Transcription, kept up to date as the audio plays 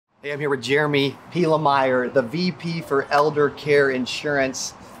Hey, I'm here with Jeremie Pielemeier, the VP for ElderCare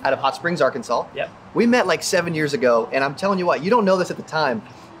Insurance out of Hot Springs, Arkansas. Yep. We met like 7 years ago, and I'm telling you what, you don't know this at the time,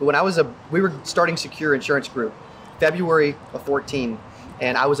 but when we were starting Secure Insurance Group, February of 14,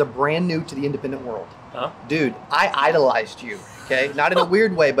 and I was a brand new to the independent world. Huh? Dude, I idolized you, okay? Not in a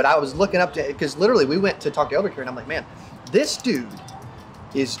weird way, but I was looking up to, because literally we went to talk to ElderCare, and I'm like, man, this dude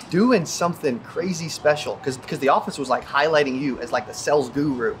is doing something crazy special, because the office was like highlighting you as like the sales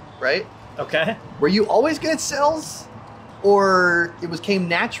guru, right? Okay. Were you always good at sales, or it came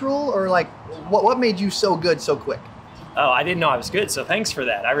natural, or like what made you so good so quick? Oh, I didn't know I was good, so thanks for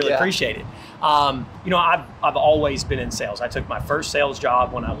that. I really appreciate it. You know, I've always been in sales. I took my first sales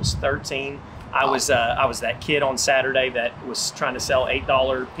job when I was 13. I was that kid on Saturday that was trying to sell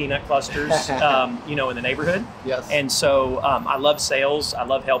 $8 peanut clusters, you know, in the neighborhood. Yes. And so I love sales. I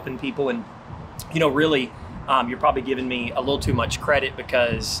love helping people. And, you know, really, you're probably giving me a little too much credit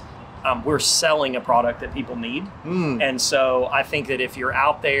because we're selling a product that people need. And so I think that if you're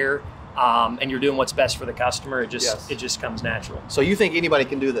out there and you're doing what's best for the customer, it just comes natural. So you think anybody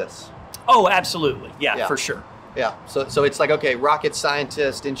can do this? Oh, absolutely. Yeah. For sure. Yeah, so it's like, okay, rocket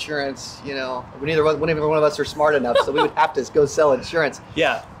scientist, insurance, you know, neither one of us are smart enough, so we would have to go sell insurance.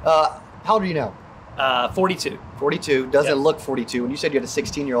 Yeah. How old are you now? 42. 42, doesn't look 42. When you said you had a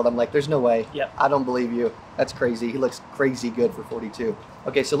 16-year-old, I'm like, there's no way. Yep. I don't believe you. That's crazy. He looks crazy good for 42.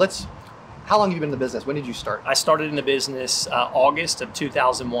 Okay, so how long have you been in the business? When did you start? I started in the business August of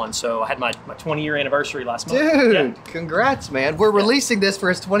 2001, so I had my 20-year anniversary last month. Dude, congrats, man. We're releasing this for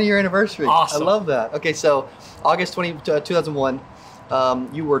his 20-year anniversary. Awesome. I love that. Okay, so August 2001,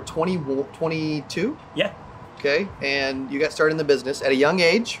 you were 22? Yeah. Okay, and you got started in the business at a young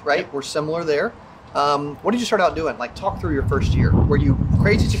age, right? Yep. We're similar there. What did you start out doing? Like, talk through your first year. Were you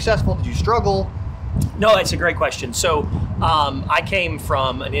crazy successful? Did you struggle? No, it's a great question. So I came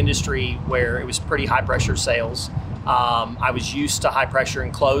from an industry where it was pretty high pressure sales. I was used to high pressure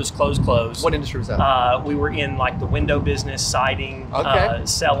and close. What industry was that? We were in like the window business, siding,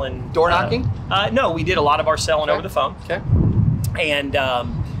 selling. Door knocking? No, we did a lot of our selling over the phone. Okay. And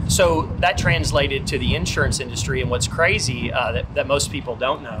so that translated to the insurance industry. And what's crazy that most people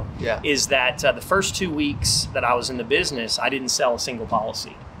don't know is that the first 2 weeks that I was in the business, I didn't sell a single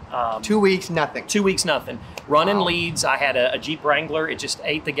policy. 2 weeks, nothing. 2 weeks, nothing. Running leads. I had a Jeep Wrangler. It just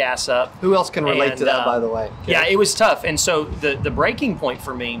ate the gas up. Who else can relate to that, by the way? Okay. Yeah, it was tough. And so the breaking point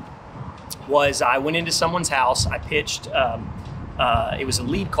for me was I went into someone's house. I pitched, it was a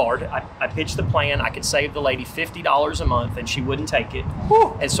lead card. I pitched the plan. I could save the lady $50 a month, and she wouldn't take it.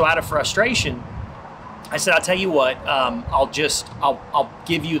 Whew. And so out of frustration, I said, I'll tell you what, I'll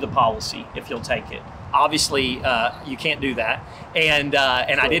give you the policy if you'll take it. Obviously, you can't do that, and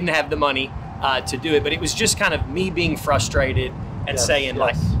I didn't have the money to do it. But it was just kind of me being frustrated and saying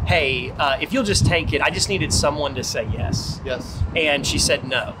like, "Hey, if you'll just take it," I just needed someone to say yes. Yes. And she said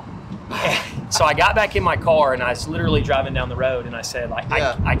no. So I got back in my car and I was literally driving down the road and I said like,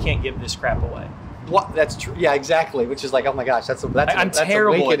 I can't give this crap away. What? That's true. Yeah, exactly. Which is like, oh my gosh, I'm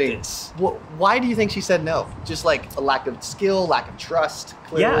terrible awakening. at this. Why do you think she said no? Just like a lack of skill, lack of trust,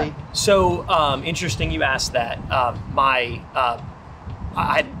 clearly? Yeah. So interesting you asked that. I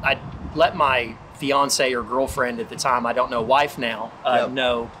let my fiance or girlfriend at the time, I don't know, wife now,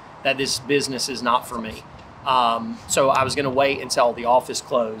 know that this business is not for me. So I was going to wait until the office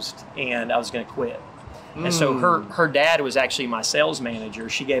closed and I was going to quit. And so her dad was actually my sales manager.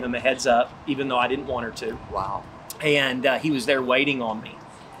 She gave him a heads up, even though I didn't want her to. Wow. And he was there waiting on me.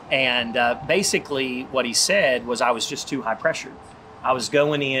 And basically what he said was I was just too high pressured. I was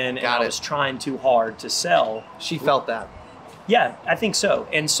going in and I was trying too hard to sell. She felt that. Yeah, I think so.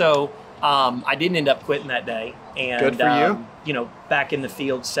 And so I didn't end up quitting that day. And, good for you. You know, back in the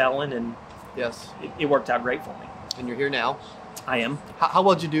field selling, and it worked out great for me. And you're here now. I am. How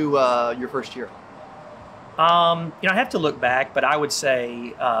well did you do your first year? You know, I have to look back, but I would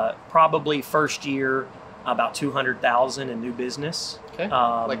say probably first year about 200,000 in new business. Okay.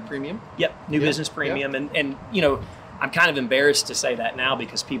 Like premium? Yep, new business premium. And you know, I'm kind of embarrassed to say that now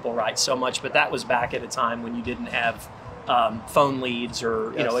because people write so much, but that was back at a time when you didn't have phone leads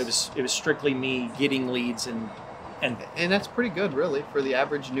or you know, it was strictly me getting leads and that's pretty good, really, for the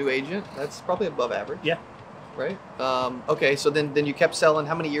average new agent. That's probably above average. Yeah. Right. Okay. So then you kept selling.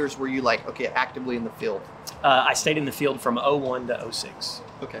 How many years were you actively in the field? I stayed in the field from 01 to 06.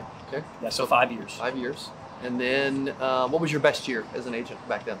 Okay. Okay. Yeah. So 5 years. 5 years. And then what was your best year as an agent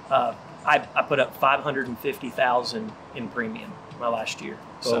back then? I put up 550,000 in premium my last year.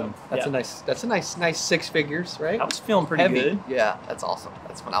 So that's a nice 6 figures, right? I was feeling pretty good. Yeah. That's awesome.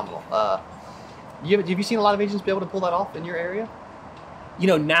 That's phenomenal. Have you seen a lot of agents be able to pull that off in your area?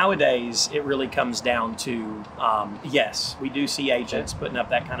 Nowadays it really comes down to, yes, we do see agents putting up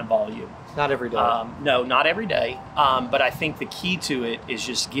that kind of volume. Not every day. No, not every day. But I think the key to it is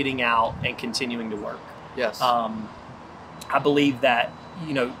just getting out and continuing to work. Yes. I believe that,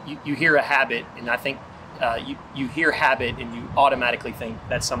 you hear a habit, and I think you hear habit and you automatically think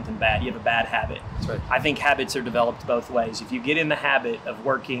that's something bad. You have a bad habit. That's right. I think habits are developed both ways. If you get in the habit of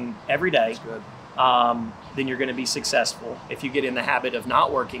working every day, That's good. then you're going to be successful. If you get in the habit of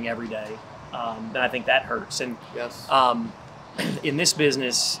not working every day, then I think that hurts. And Yes. in this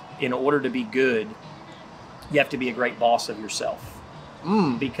business, in order to be good, you have to be a great boss of yourself.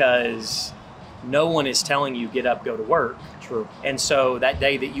 Because no one is telling you get up, go to work. True. And so that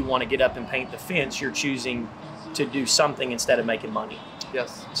day that you want to get up and paint the fence, you're choosing to do something instead of making money.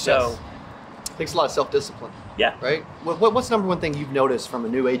 Yes. So yes. It takes a lot of self-discipline. Yeah. Right? What's the number one thing you've noticed from a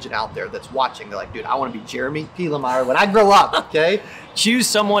new agent out there that's watching? They're like, dude, I want to be Jeremie Pielemeier when I grow up, okay? Choose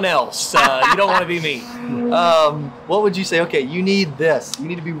someone else. You don't want to be me. What would you say? Okay, you need this. You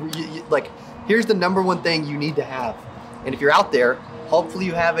need to be, like, here's the number one thing you need to have. And if you're out there, hopefully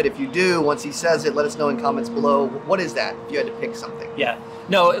you have it. If you do, once he says it, let us know in comments below. What is that if you had to pick something? Yeah.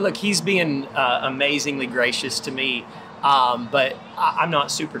 No, look, he's being amazingly gracious to me, but I'm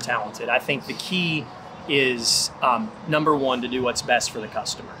not super talented. I think the key is, number one, to do what's best for the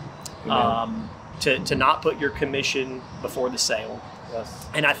customer. To not put your commission before the sale. Yes.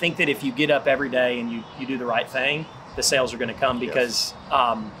 And I think that if you get up every day and you do the right thing, the sales are going to come because,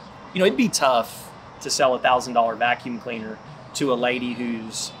 it'd be tough to sell a $1,000 vacuum cleaner to a lady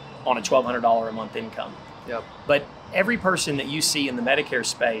who's on a $1,200 a month income. Yep. But every person that you see in the Medicare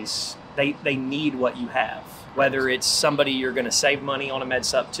space, they need what you have. Whether it's somebody you're going to save money on a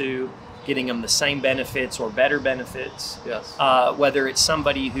MedSup to, getting them the same benefits or better benefits. Yes. Whether it's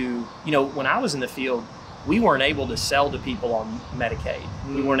somebody who, when I was in the field, we weren't able to sell to people on Medicaid.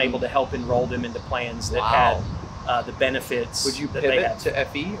 We weren't able to help enroll them into plans that had the benefits. Would you that they pivot had. to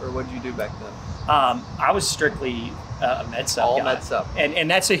FE, or what did you do back then? I was strictly a MedSup All guy. MedSup. And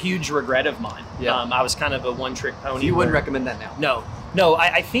that's a huge regret of mine. Yeah. I was kind of a one-trick pony. You wouldn't recommend that now? No.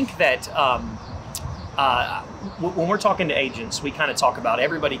 I think that when we're talking to agents, we kind of talk about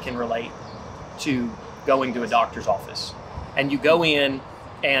everybody can relate to going to a doctor's office. And you go in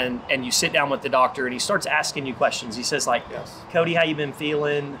and you sit down with the doctor and he starts asking you questions. He says like, Cody, how you been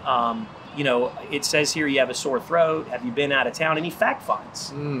feeling? It says here you have a sore throat. Have you been out of town? And he fact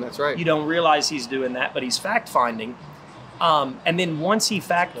finds. That's right. You don't realize he's doing that, but he's fact finding. And then once he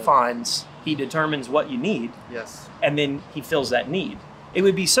fact finds, he determines what you need. Yes. And then he fills that need. It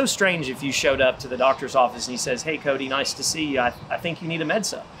would be so strange if you showed up to the doctor's office and he says, hey, Cody, nice to see you. I think you need a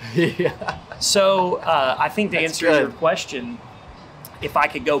MedSup. Yeah. So I think to answer good. your question, if I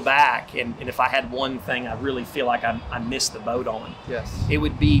could go back and if I had one thing I really feel like I missed the boat on, it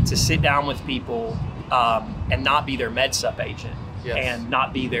would be to sit down with people and not be their MedSup agent and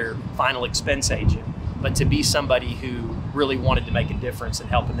not be their final expense agent, but to be somebody who really wanted to make a difference in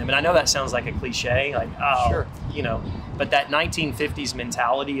helping them. And I know that sounds like a cliche, like, but that 1950s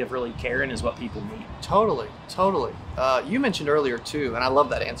mentality of really caring is what people need. Totally. You mentioned earlier too, and I love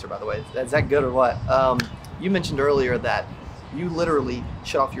that answer, by the way. Is that good or what? You mentioned earlier that you literally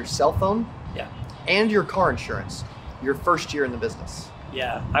shut off your cell phone and your car insurance your first year in the business.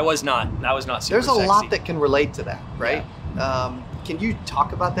 Yeah, I was not super There's a sexy. lot that can relate to that, right? Can you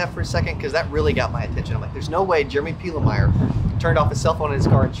talk about that for a second? Because that really got my attention. I'm like, there's no way Jeremie Pielemeier turned off his cell phone and his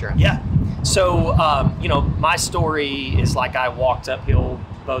car insurance. Yeah. So, my story is like I walked uphill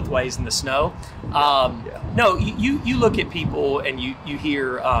both ways in the snow. No, you look at people and you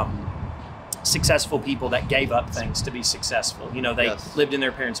hear successful people that gave up things to be successful. They lived in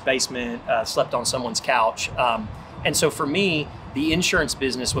their parents' basement, slept on someone's couch. And so for me, the insurance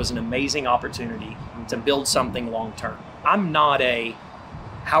business was an amazing opportunity to build something long term. I'm not a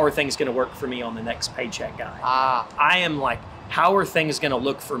how are things going to work for me on the next paycheck guy. I am like, how are things going to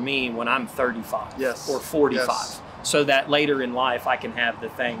look for me when I'm 35 or 45, so that later in life I can have the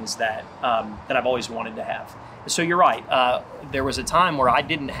things that that I've always wanted to have. So you're right. There was a time where I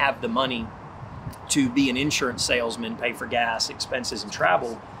didn't have the money to be an insurance salesman, pay for gas, expenses, and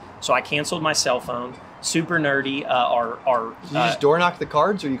travel. So I canceled my cell phone. Super nerdy. You just door knocked the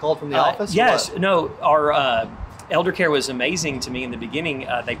cards, or you called from the office? Yes. No. Our ElderCare was amazing to me in the beginning.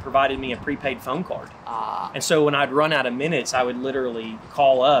 They provided me a prepaid phone card. And so when I'd run out of minutes, I would literally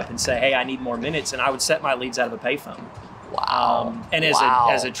call up and say, hey, I need more minutes. And I would set my leads out of a payphone. Wow. And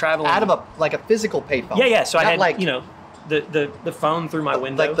as a traveling... Out of a physical payphone? Yeah. So not I had, the phone through my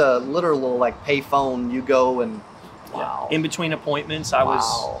window. Like the literal payphone, you go and... Wow. In between appointments, I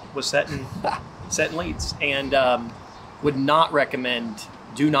was setting leads, and would not recommend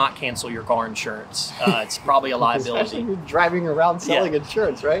do not cancel your car insurance. It's probably a liability. Especially when you're driving around selling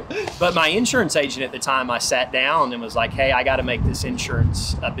insurance, right? But my insurance agent at the time, I sat down and was like, hey, I got to make this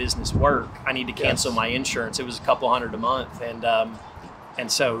insurance business work. I need to cancel my insurance. It was a couple $100 a month.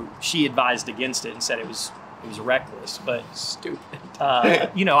 And so she advised against it and said it was reckless, but stupid.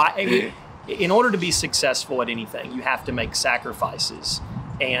 You know, in order to be successful at anything, you have to make sacrifices.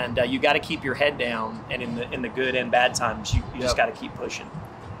 And you got to keep your head down, and in the good and bad times, you just got to keep pushing.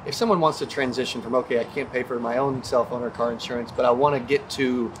 If someone wants to transition from, okay, I can't pay for my own cell phone or car insurance, but I want to get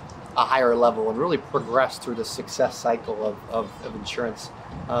to a higher level and really progress through the success cycle of insurance,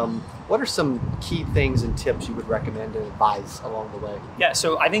 what are some key things and tips you would recommend and advise along the way? Yeah,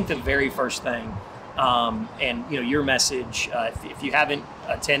 so I think the very first thing, and you know, your message, if you haven't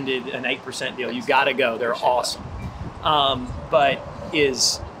attended an 8% deal, you got to go. They're awesome. But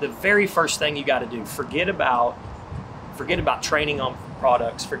is the very first thing you got to do. Forget about training on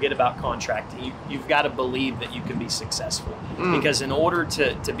products, forget about contracting. You've got to believe that you can be successful. Because in order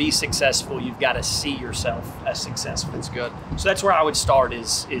to be successful, you've got to see yourself as successful. That's good. So that's where I would start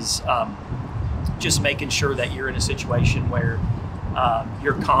is just making sure that you're in a situation where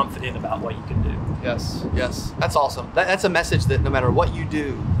you're confident about what you can do. Yes, yes. That's awesome. That's a message that no matter what you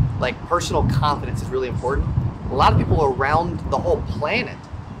do, like personal confidence is really important. A lot of people around the whole planet,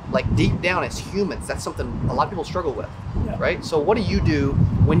 like deep down as humans, that's something a lot of people struggle with, right? So what do you do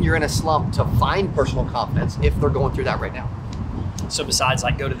when you're in a slump to find personal confidence if they're going through that right now? So besides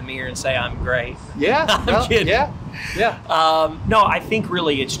like go to the mirror and say, I'm great. Yeah, I'm kidding. Yeah. No, I think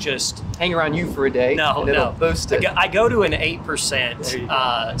really it's just hang around you for a day. No. Boost it. I go to an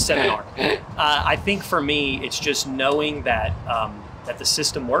 8% seminar. I think for me, it's just knowing that the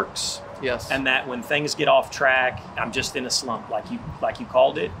system works. Yes. And that when things get off track, I'm just in a slump, like you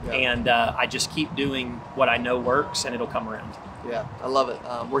called it. Yeah. And I just keep doing what I know works, and it'll come around. Yeah, I love it.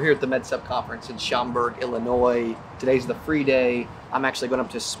 We're here at the MedSup conference in Schaumburg, Illinois. Today's the free day. I'm actually going up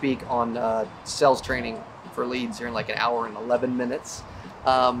to speak on sales training for leads here in like an hour and 11 minutes.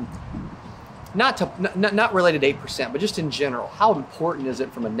 Not related to 8%, but just in general, how important is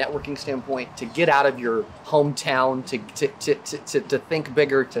it from a networking standpoint to get out of your hometown, to think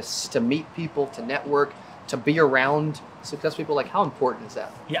bigger, to meet people, to network, to be around successful people? Like, how important is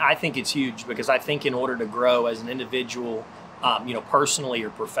that? Yeah, I think it's huge, because I think in order to grow as an individual, you know, personally or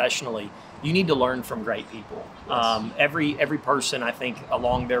professionally, you need to learn from great people. Yes. Every person, I think,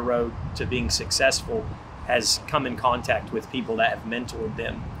 along their road to being successful has come in contact with people that have mentored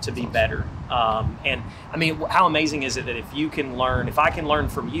them to be better. And I mean, how amazing is it that if I can learn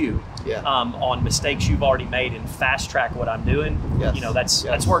from you on mistakes you've already made and fast track what I'm doing, you know,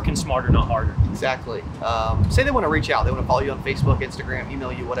 that's working smarter, not harder. Exactly. Say they want to reach out, they want to follow you on Facebook, Instagram,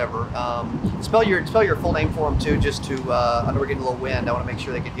 email you, whatever. Spell your full name for them too, just to, I know we're getting a little wind, I want to make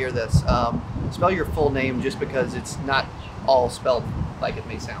sure they can hear this. Spell your full name just because it's not all spelled like it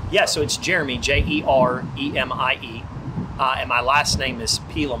may sound. Yeah, so it's Jeremie, Jeremie, and my last name is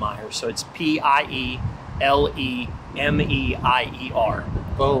Pielemeier, so it's Pielemeier.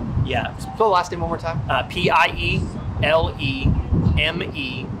 Boom. Yeah. Spell the last name one more time. Pielemeier.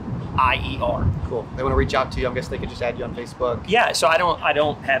 Cool. They want to reach out to you. I guess they could just add you on Facebook. Yeah. So I don't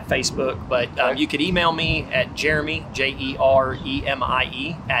have Facebook, but you could email me at Jeremie, Jeremie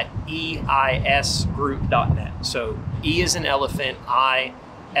at eisgroup.net. So E is in elephant,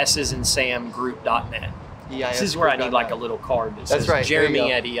 S is in Sam, group.net. This is where I need like a little card that says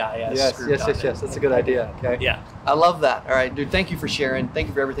Jeremie at EIS. Yes. That's a good idea. Okay. Yeah. I love that. All right, dude. Thank you for sharing. Thank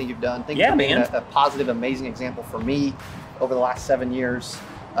you for everything you've done. Thank you for being a positive, amazing example for me over the last 7 years.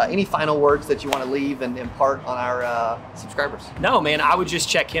 Any final words that you want to leave and impart on our subscribers? No, man, I would just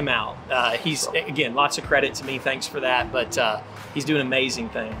check him out. He's, again, lots of credit to me. Thanks for that. But he's doing amazing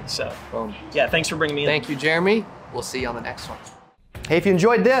things. So, yeah, thanks for bringing me in. Thank you, Jeremie. We'll see you on the next one. Hey, if you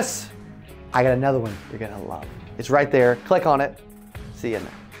enjoyed this, I got another one you're going to love. It's right there. Click on it. See you in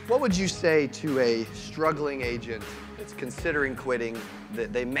there. What would you say to a struggling agent that's considering quitting,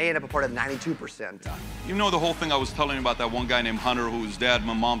 that they may end up a part of 92%? You know the whole thing I was telling you about that one guy named Hunter whose dad,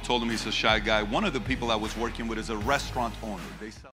 my mom told him he's a shy guy. One of the people I was working with is a restaurant owner. They sell